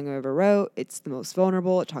favorite song I ever wrote. It's the most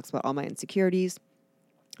vulnerable. It talks about all my insecurities.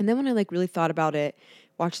 And then when I like really thought about it,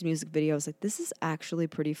 watched the music video, I was like, this is actually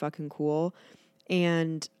pretty fucking cool.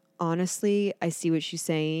 And honestly, I see what she's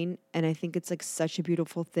saying. And I think it's like such a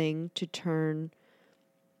beautiful thing to turn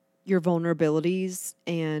your vulnerabilities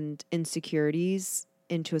and insecurities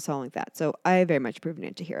into a song like that. So I very much approve of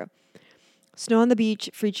Antihero. Snow on the Beach,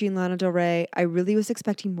 featuring Lana Del Rey. I really was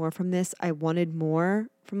expecting more from this. I wanted more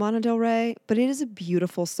from Lana Del Rey, but it is a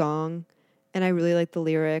beautiful song, and I really like the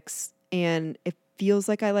lyrics, and it feels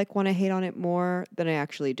like I want to hate on it more than I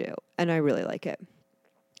actually do, and I really like it.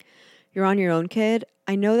 You're on Your Own, Kid.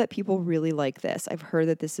 I know that people really like this. I've heard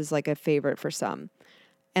that this is like a favorite for some,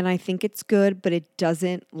 and I think it's good, but it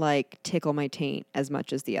doesn't like tickle my taint as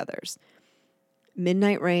much as the others.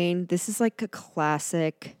 Midnight Rain. This is like a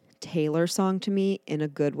classic Taylor song to me in a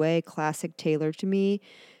good way. Classic Taylor to me.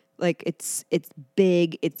 Like it's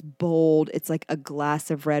big, it's bold, it's like a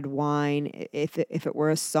glass of red wine. If it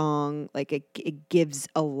were a song, like it gives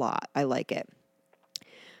a lot. I like it.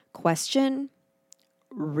 Question,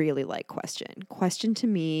 really like Question. Question to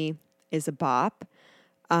me is a bop.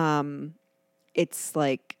 It's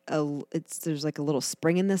like there's like a little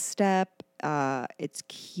spring in the step. It's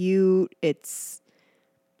cute.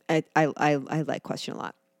 I like Question a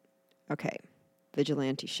lot. Okay,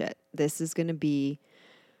 vigilante shit. This is gonna be.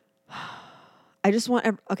 I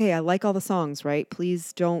like all the songs, right?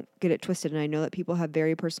 Please don't get it twisted. And I know that people have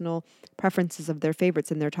very personal preferences of their favorites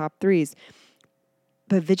and their top threes.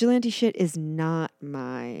 But vigilante shit is not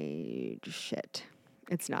my shit.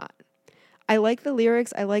 It's not. I like the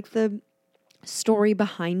lyrics. I like the story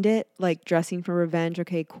behind it, like Dressing for Revenge.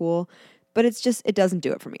 Okay, cool. But it doesn't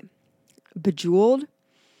do it for me. Bejeweled,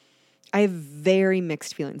 I have very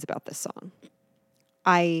mixed feelings about this song.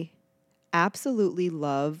 I absolutely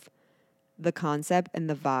love the concept and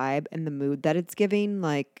the vibe and the mood that it's giving.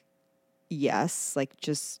 Like, yes, like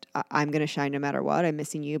just I'm gonna shine no matter what. I'm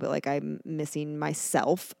missing you, but like I'm missing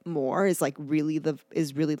myself more is really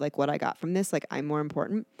like what I got from this. Like I'm more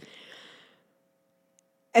important.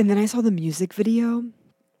 And then I saw the music video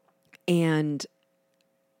and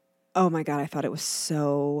oh my God, I thought it was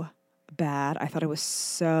so bad. I thought it was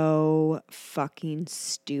so fucking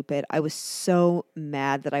stupid. I was so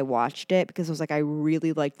mad that I watched it because I was like, I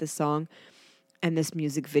really like this song. And this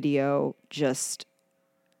music video just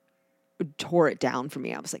tore it down for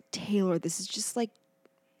me. I was like, Taylor, this is just like,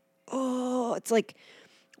 oh, it's like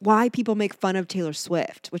why people make fun of Taylor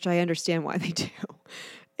Swift, which I understand why they do.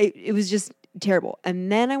 It was just terrible.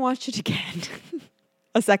 And then I watched it again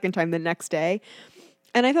a second time the next day,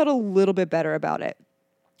 and I felt a little bit better about it.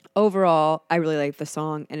 Overall, I really like the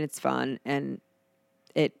song, and it's fun, and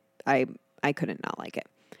I couldn't not like it.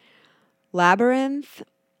 Labyrinth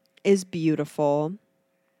is beautiful,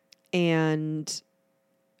 and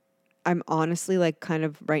I'm honestly like kind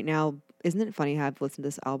of right now, isn't it funny how I've listened to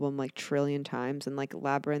this album like trillion times and like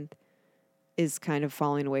Labyrinth is kind of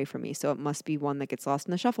falling away from me, so it must be one that gets lost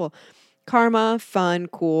in the shuffle. Karma, fun,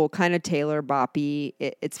 cool, kind of Taylor boppy.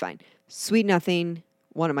 It's fine. Sweet Nothing,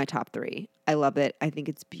 one of my top three. I love it. I think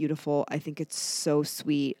it's beautiful. I think it's so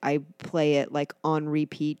sweet. I play it like on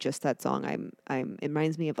repeat, just that song. It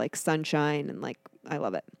reminds me of like Sunshine and like, I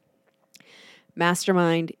love it.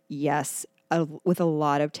 Mastermind, yes. With a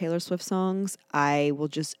lot of Taylor Swift songs, I will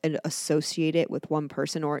just associate it with one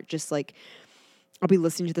person, or it just like, I'll be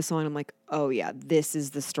listening to the song and I'm like, oh yeah, this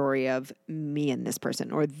is the story of me and this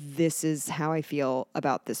person, or this is how I feel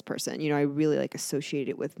about this person. You know, I really like associate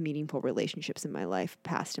it with meaningful relationships in my life,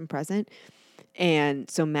 past and present. And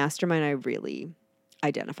so Mastermind, I really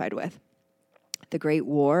identified with. The Great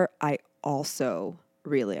War, I also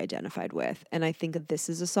really identified with. And I think that this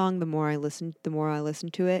is a song, the more I listen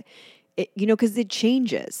to it, because it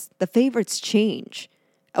changes. The favorites change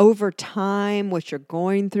over time, what you're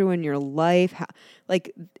going through in your life,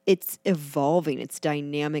 it's evolving. It's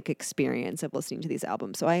dynamic experience of listening to these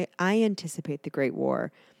albums. So I anticipate The Great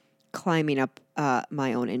War climbing up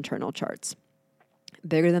my own internal charts.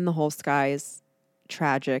 Bigger Than the Whole Sky is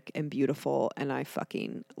tragic and beautiful, and I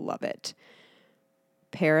fucking love it.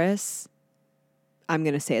 Paris, I'm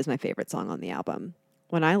going to say is my favorite song on the album.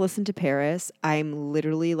 When I listen to Paris, I'm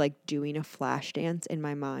literally like doing a flash dance in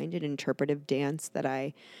my mind, an interpretive dance that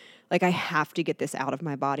I have to get this out of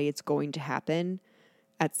my body. It's going to happen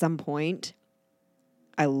at some point.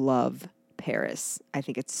 I love Paris. I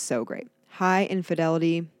think it's so great. High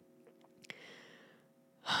Infidelity.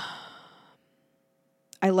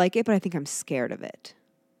 I like it, but I think I'm scared of it.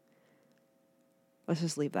 Let's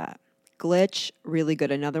just leave that. Glitch, really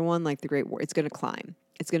good. Another one like The Great War. It's going to climb.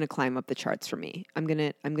 It's going to climb up the charts for me. I'm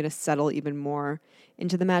going to settle even more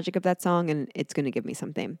into the magic of that song, and it's going to give me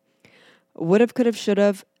something. Would've, could've,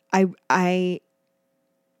 should've. I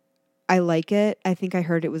like it. I think I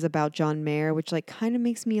heard it was about John Mayer, which like kind of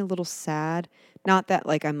makes me a little sad. Not that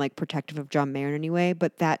like I'm like protective of John Mayer in any way,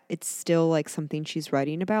 but that it's still like something she's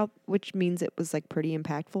writing about, which means it was like pretty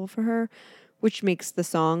impactful for her, which makes the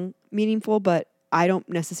song meaningful. But I don't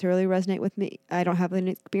necessarily resonate with me. I don't have an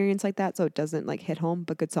experience like that, so it doesn't like hit home,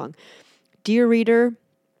 but good song. Dear Reader,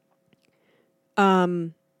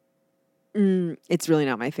 it's really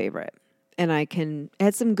not my favorite. And it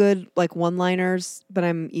had some good like one-liners, but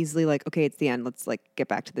I'm easily like, okay, it's the end. Let's like get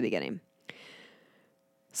back to the beginning.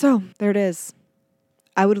 So there it is.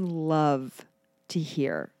 I would love to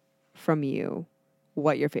hear from you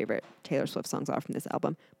what your favorite Taylor Swift songs are from this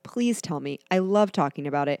album. Please tell me. I love talking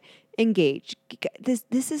about it. Engage.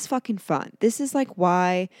 This is fucking fun. This is like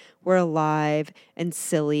why we're alive and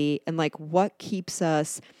silly and like what keeps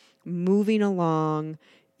us moving along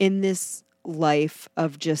in this life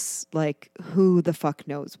of just like who the fuck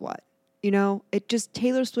knows what. You know, it just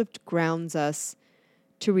Taylor Swift grounds us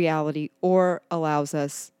to reality or allows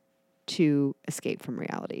us to escape from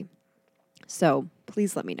reality. So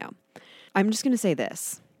please let me know. I'm just going to say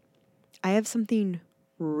this. I have something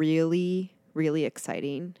really, really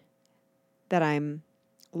exciting that I'm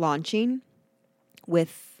launching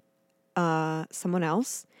with someone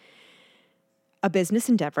else, a business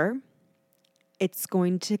endeavor. It's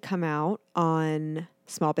going to come out on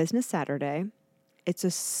Small Business Saturday. It's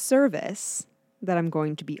a service that I'm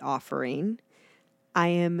going to be offering. I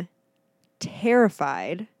am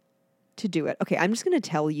terrified to do it. Okay, I'm just going to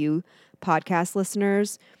tell you, podcast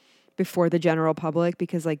listeners, before the general public,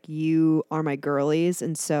 because like you are my girlies,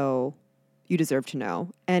 and so you deserve to know.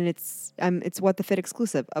 And it's What the Fit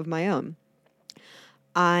exclusive of my own.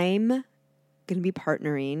 I'm going to be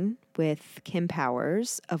partnering with Kim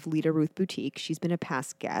Powers of Lita Ruth Boutique. She's been a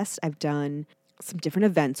past guest. I've done some different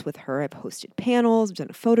events with her. I've hosted panels, I've done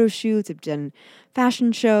photo shoots, I've done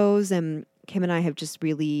fashion shows, and Kim and I have just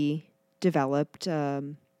really developed a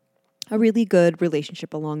really good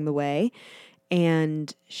relationship along the way.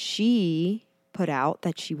 And she put out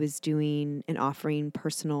that she was doing and offering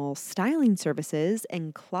personal styling services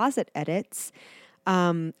and closet edits.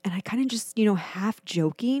 And I kind of just, half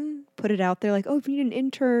joking, put it out there like, oh, if you need an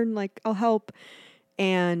intern, like I'll help.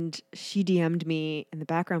 And she DM'd me in the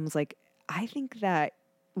background, was like, I think that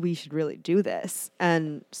we should really do this.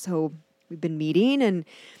 And so we've been meeting and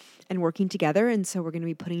working together. And so we're going to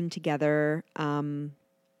be putting together,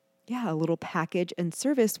 a little package and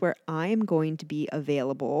service where I'm going to be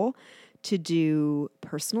available to do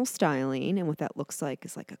personal styling. And what that looks like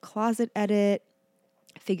is like a closet edit,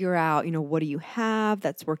 figure out, what do you have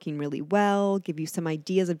that's working really well, give you some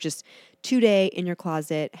ideas of just today in your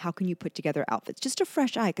closet, how can you put together outfits, just a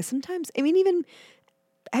fresh eye. Because sometimes, even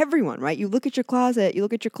everyone, right? You look at your closet, you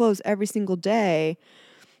look at your clothes every single day,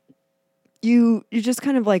 you just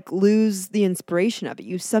kind of like lose the inspiration of it.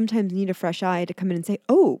 You sometimes need a fresh eye to come in and say,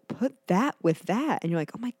 oh, put that with that. And you're like,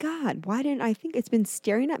 oh my God, why didn't I think? It's been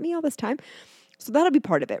staring at me all this time. So that'll be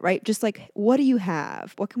part of it, right? Just like, what do you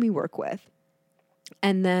have? What can we work with?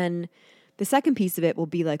 And then the second piece of it will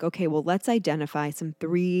be like, okay, well, let's identify some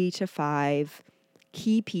 3 to 5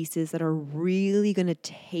 key pieces that are really going to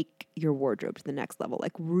take your wardrobe to the next level,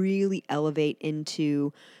 like really elevate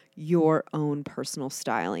into your own personal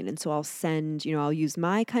styling. And so I'll send, I'll use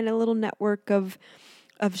my kind of little network of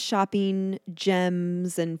shopping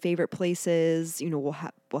gems and favorite places.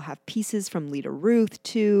 We'll have pieces from Lita Ruth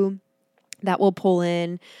too that we'll pull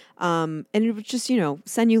in. And it would just,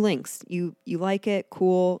 send you links. You like it,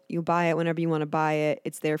 cool. You buy it whenever you want to buy it.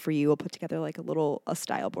 It's there for you. We'll put together like a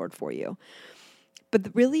style board for you. But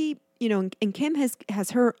really, and Kim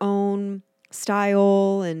has her own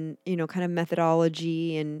style and, kind of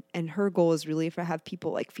methodology. And her goal is really to have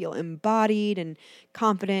people like feel embodied and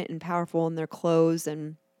confident and powerful in their clothes.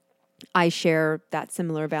 And I share that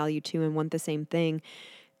similar value too and want the same thing.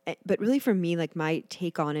 But really for me, like my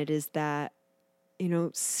take on it is that,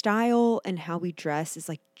 style and how we dress is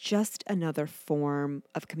like just another form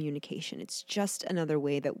of communication. It's just another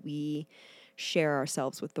way that we share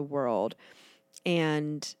ourselves with the world.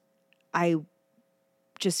 And I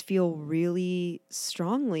just feel really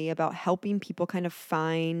strongly about helping people kind of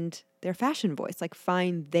find their fashion voice, like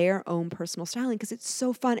find their own personal styling, because it's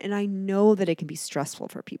so fun. And I know that it can be stressful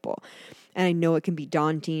for people. And I know it can be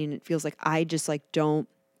daunting. It feels like I just like don't,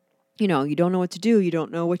 you don't know what to do. You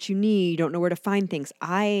don't know what you need. You don't know where to find things.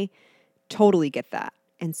 I totally get that.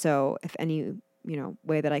 And so if any,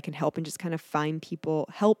 way that I can help and just kind of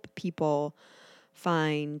help people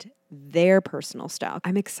find their personal style,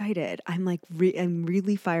 I'm excited. I'm like, I'm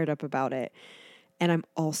really fired up about it. And I'm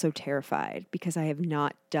also terrified because I have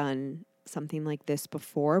not done something like this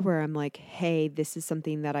before where I'm like, hey, this is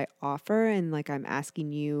something that I offer. And like, I'm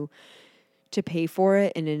asking you to pay for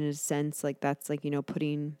it. And in a sense, like that's like,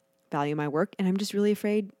 putting value in my work. And I'm just really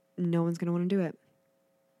afraid no one's going to want to do it.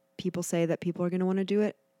 People say that people are going to want to do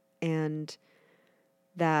it and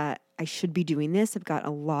that I should be doing this. I've got a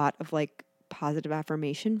lot of like positive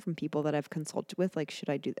affirmation from people that I've consulted with. Like, should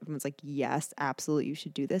I do that? Everyone's like, yes, absolutely, you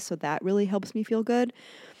should do this. So that really helps me feel good.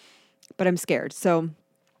 But I'm scared. So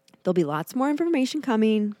there'll be lots more information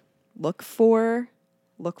coming. Look for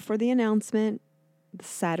the announcement the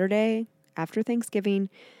Saturday after Thanksgiving.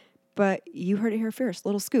 But you heard it here first,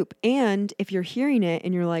 little scoop. And if you're hearing it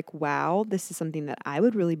and you're like, wow, this is something that I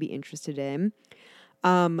would really be interested in,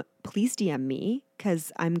 please DM me,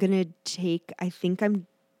 because I'm gonna take, I think I'm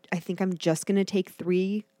just gonna take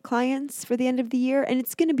 3 clients for the end of the year. And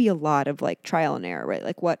it's gonna be a lot of like trial and error, right?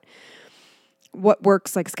 Like what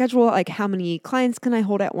works, like schedule, like how many clients can I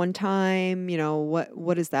hold at one time? You know,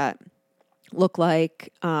 what does that look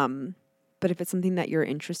like? But if it's something that you're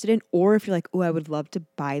interested in, or if you're like, oh, I would love to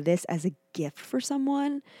buy this as a gift for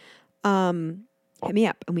someone, hit me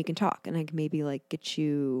up and we can talk. And I can maybe like get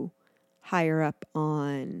you higher up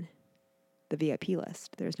on the VIP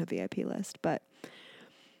list. There's no VIP list, but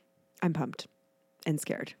I'm pumped and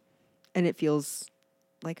scared. And it feels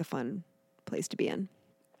like a fun place to be in.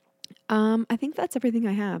 I think that's everything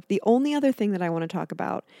I have. The only other thing that I want to talk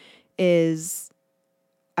about is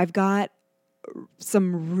I've got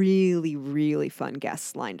some really, really fun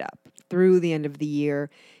guests lined up through the end of the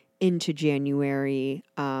year into January.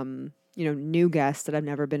 New guests that I've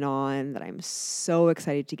never been on that I'm so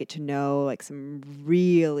excited to get to know, like some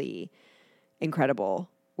really incredible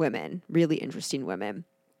women, really interesting women.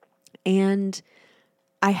 And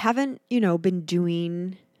I haven't, been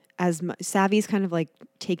doing as much. Savvy's kind of like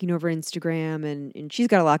taking over Instagram and she's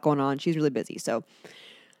got a lot going on. She's really busy. So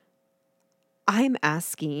I'm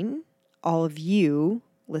asking all of you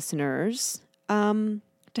listeners to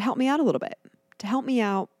help me out a little bit, to help me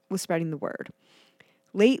out with spreading the word.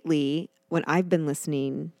 Lately, when I've been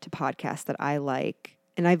listening to podcasts that I like,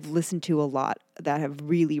 and I've listened to a lot that have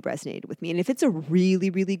really resonated with me. And if it's a really,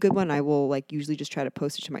 really good one, I will like usually just try to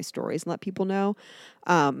post it to my stories and let people know.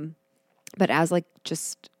 But as like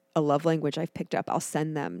just a love language I've picked up, I'll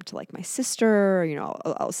send them to like my sister,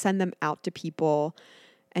 I'll send them out to people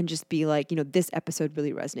and just be like, this episode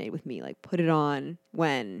really resonated with me. Like put it on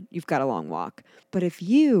when you've got a long walk. But if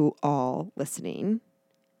you all listening,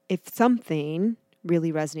 if something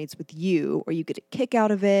really resonates with you, or you get a kick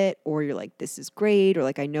out of it, or you're like, this is great, or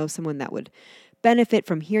like, I know someone that would benefit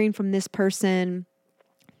from hearing from this person,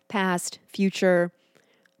 past, future,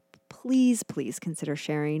 please consider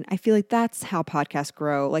sharing. I feel like that's how podcasts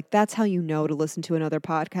grow. Like that's how you know to listen to another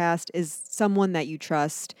podcast is someone that you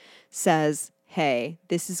trust says, hey,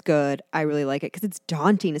 this is good. I really like it. Because it's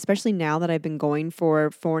daunting, especially now that I've been going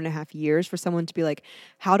for 4.5 years, for someone to be like,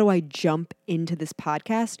 how do I jump into this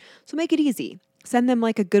podcast? So make it easy. Send them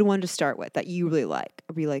like a good one to start with that you really like.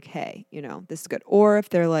 Or be like, hey, this is good. Or if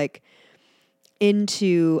they're like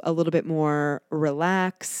into a little bit more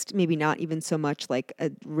relaxed, maybe not even so much like a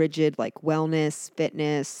rigid like wellness,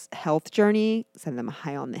 fitness, health journey, send them a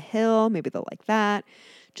high on the hill. Maybe they'll like that.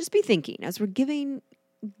 Just be thinking as we're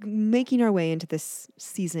making our way into this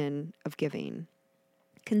season of giving,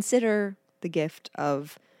 consider the gift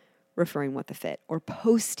of referring What the Fit or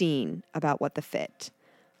posting about What the Fit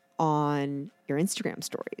on your Instagram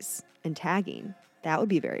stories and tagging. That would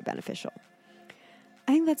be very beneficial.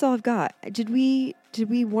 I think that's all I've got. Did we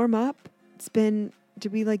warm up?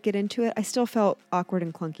 Did we like get into it? I still felt awkward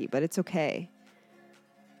and clunky, but it's okay.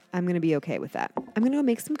 I'm going to be okay with that. I'm going to go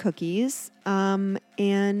make some cookies and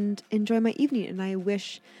enjoy my evening. And I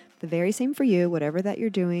wish the very same for you, whatever that you're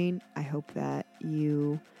doing. I hope that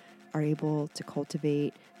you are able to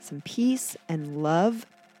cultivate some peace and love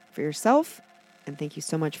for yourself. And thank you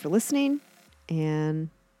so much for listening. And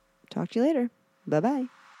talk to you later. Bye-bye.